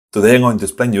Today I'm going to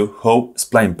explain you how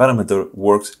Spline Parameter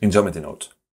works in Geometry Node.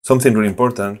 Something really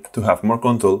important to have more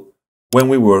control when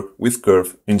we work with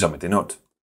curve in Geometry Node.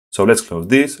 So let's close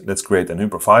this, let's create a new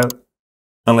profile,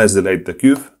 and let's delete the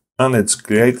cube, and let's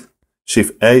create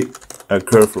Shift A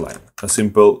curved line, a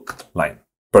simple line.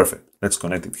 Perfect. Let's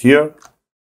connect it here.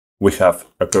 We have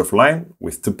a curved line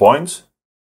with 2 points.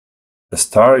 The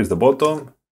star is the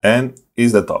bottom and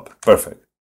is the top. Perfect.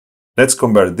 Let's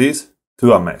convert this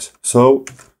to a mesh. So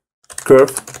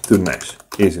curve to mesh.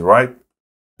 Easy, right?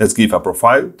 Let's give a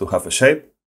profile to have a shape.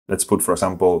 Let's put, for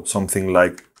example, something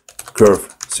like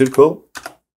curve circle.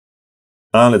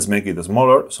 And let's make it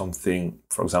smaller, something,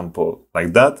 for example,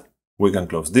 like that. We can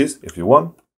close this if you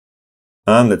want.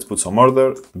 And let's put some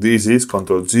order. This is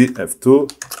Ctrl-G,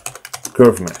 F2,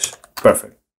 curve mesh.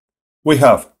 Perfect. We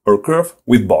have our curve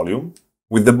with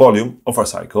the volume of a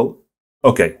cycle.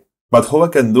 Okay, but how I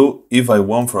can do if I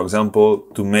want, for example,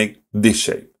 to make this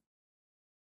shape?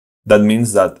 That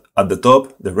means that at the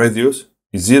top, the radius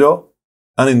is 0,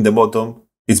 and in the bottom,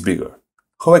 it's bigger.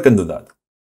 How I can do that?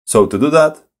 So to do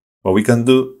that, what we can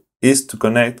do is to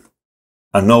connect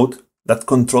a node that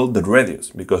controls the radius,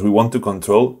 because we want to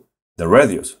control the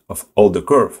radius of all the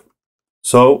curve.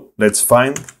 So let's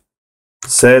find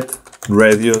set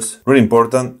radius, really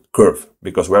important, curve,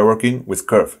 because we're working with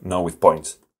curve, not with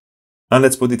points. And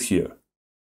let's put it here.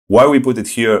 Why we put it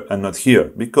here and not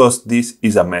here? Because this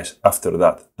is a mesh after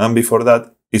that, and before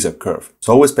that is a curve.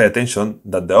 So always pay attention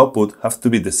that the output has to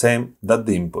be the same that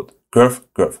the input.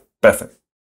 Curve, curve. Perfect.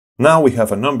 Now we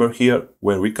have a number here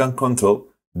where we can control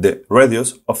the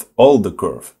radius of all the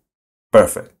curve.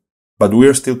 Perfect. But we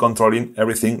are still controlling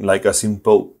everything like a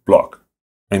simple block.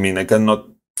 I mean, I cannot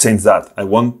change that. I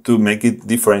want to make it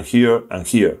different here and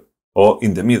here, or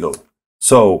in the middle.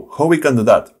 So how we can do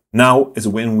that? Now is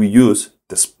when we use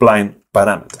the spline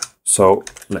parameter. So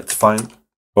let's find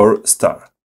our star.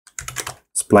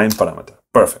 Spline parameter.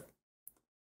 Perfect.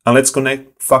 And let's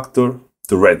connect factor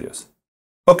to radius.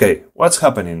 Okay, what's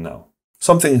happening now?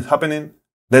 Something is happening.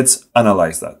 Let's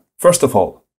analyze that. First of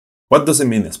all, what does it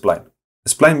mean, spline?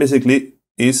 Spline basically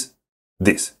is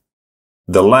this.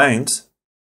 The lines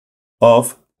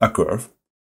of a curve.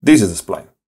 This is a spline.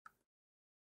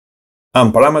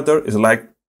 And parameter is like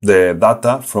the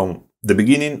data from the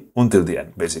beginning until the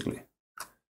end, basically.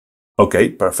 Okay,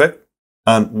 perfect.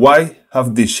 And why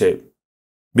have this shape?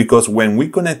 Because when we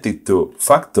connect it to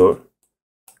factor,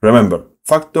 remember,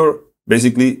 factor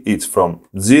basically it's from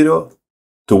 0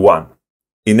 to 1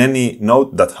 in any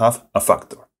node that have a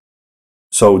factor.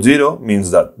 So 0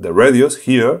 means that the radius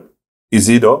here is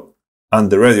 0 and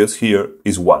the radius here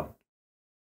is 1.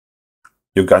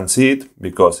 You can see it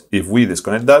because if we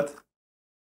disconnect that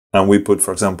and we put,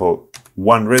 for example,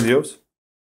 1 radius,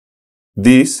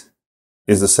 this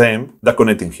is the same that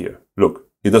connecting here. Look,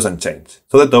 it doesn't change.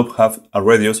 So the top have a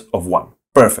radius of 1.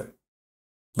 Perfect.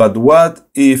 But what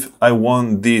if I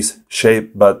want this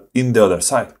shape but in the other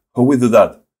side? How we do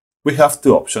that? We have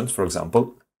 2 options, for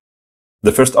example.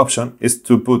 The first option is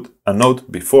to put a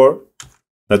node before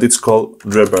that it's called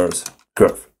reverse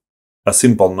curve. A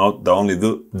simple node that only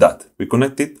do that. We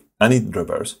connect it and it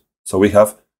reverse. So we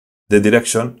have the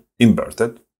direction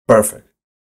inverted. Perfect.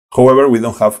 However, we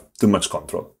don't have too much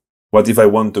control. What if I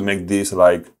want to make this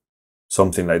like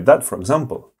something like that, for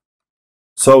example?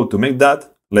 So to make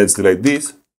that, let's delete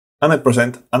this and I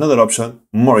present another option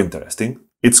more interesting.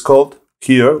 It's called,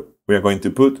 here we are going to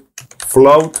put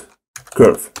float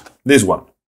curve. This one.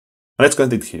 Let's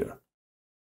connect it here.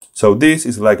 So this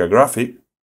is like a graphic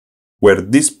where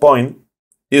this point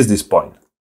is this point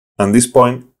and this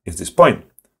point is this point.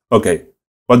 Okay,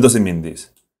 what does it mean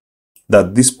this?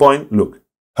 That this point, look,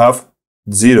 have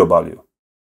 0 value.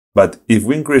 But if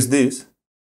we increase this,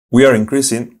 we are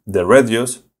increasing the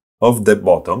radius of the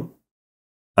bottom.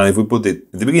 And if we put it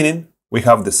at the beginning, we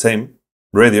have the same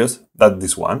radius that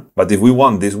this one. But if we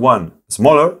want this one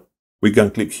smaller, we can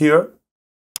click here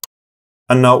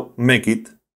and now make it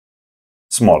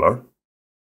smaller.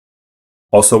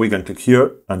 Also, we can click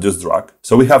here and just drag.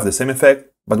 So we have the same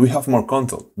effect, but we have more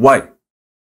control. Why?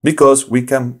 Because we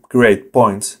can create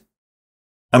points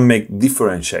and make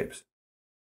different shapes.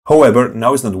 However,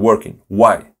 now it's not working.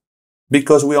 Why?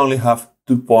 Because we only have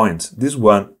 2 points, this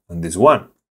one and this one.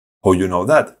 How you know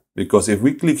that? Because if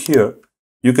we click here,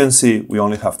 you can see we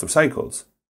only have 2 cycles,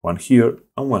 one here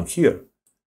and one here.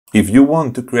 If you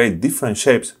want to create different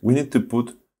shapes, we need to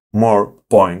put more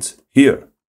points here.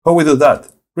 How we do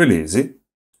that? Really easy.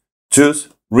 Choose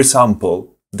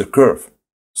resample the curve.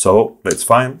 So let's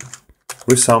find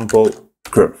resample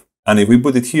curve. And if we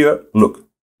put it here, look,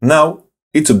 now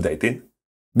it's updating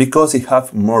because it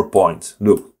have more points.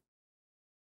 Look,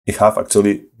 it have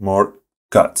actually more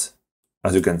cuts,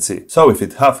 as you can see. So if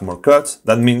it have more cuts,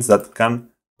 that means that can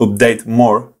update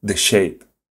more the shape.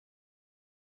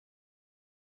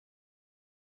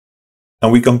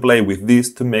 And we can play with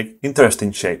this to make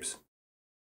interesting shapes.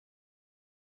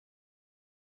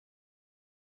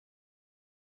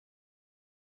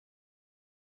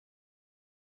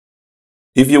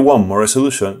 If you want more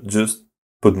resolution, just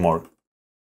put more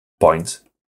points.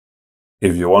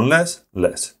 If you want less,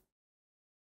 less.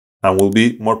 And will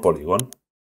be more polygon.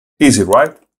 Easy,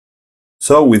 right?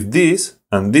 So with this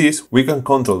and this, we can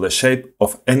control the shape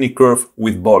of any curve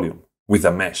with volume, with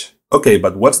a mesh. Okay,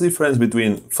 but what's the difference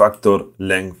between factor,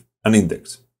 length, and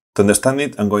index? To understand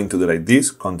it, I'm going to do like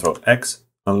this, Ctrl X,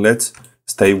 and let's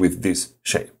stay with this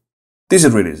shape. This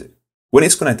is really easy. When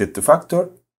it's connected to factor,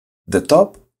 the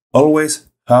top always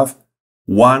have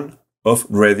 1 of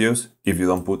radius if you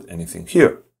don't put anything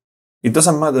here. It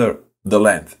doesn't matter the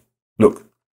length. Look,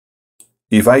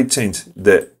 if I change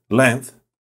the length,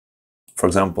 for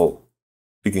example,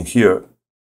 picking here,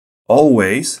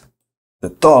 always, the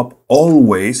top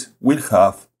always will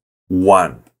have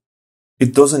 1.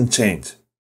 It doesn't change.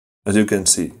 As you can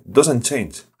see, it doesn't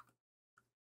change.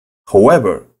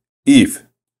 However, if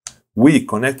we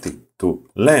connect it to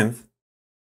length,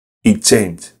 it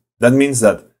changes. That means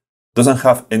that it doesn't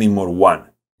have any more 1.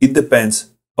 It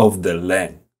depends of the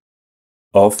length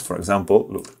of, for example,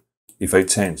 look, if I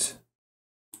change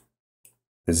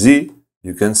the Z,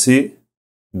 you can see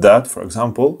that, for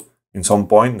example, in some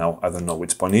point, now I don't know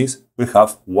which point is, we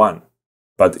have 1.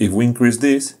 But if we increase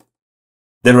this,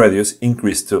 the radius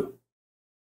increase too.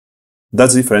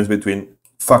 That's the difference between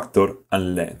factor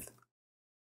and length.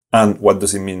 And what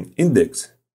does it mean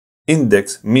index?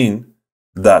 Index means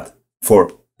that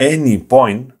for any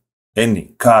point,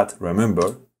 any cut,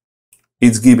 remember,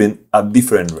 it's given a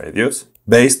different radius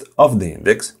based off the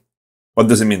index. What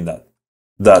does it mean that?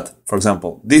 That, for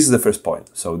example, this is the first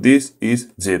point, so this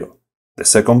is 0. The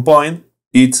second point,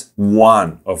 it's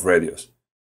 1 of radius.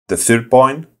 The third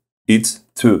point, it's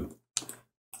 2.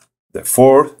 The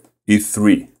fourth is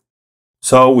 3.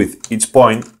 So with each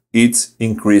point, it's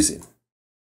increasing.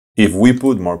 If we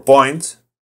put more points,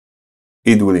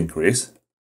 it will increase.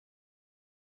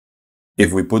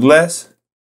 If we put less,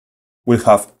 we'll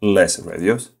have less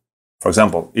radius. For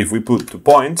example, if we put 2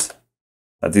 points,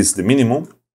 that is the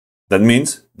minimum, that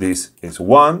means this is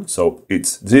 1, so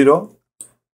it's 0,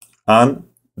 and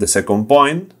the second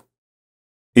point,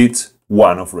 it's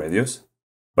 1 of radius.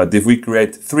 But if we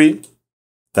create 3,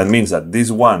 that means that this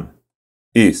one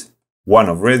is 1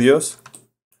 of radius,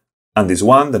 and this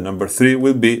one, the number 3,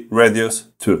 will be radius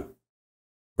 2.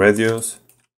 Radius,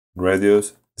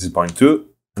 this is 0.2,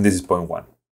 and this is 0.1.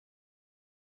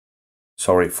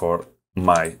 Sorry for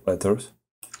my letters.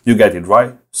 You get it,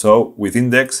 right? So with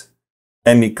index,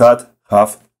 any cut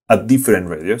have a different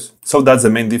radius. So that's the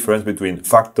main difference between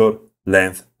factor,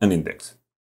 length, and index.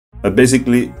 But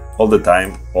basically, all the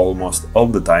time, almost all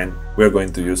the time, we're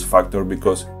going to use factor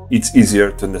because it's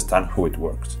easier to understand how it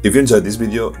works. If you enjoyed this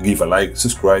video, give a like,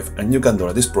 subscribe, and you can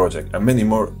donate this project and many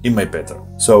more in my Peter.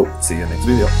 So, see you next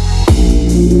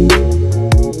video.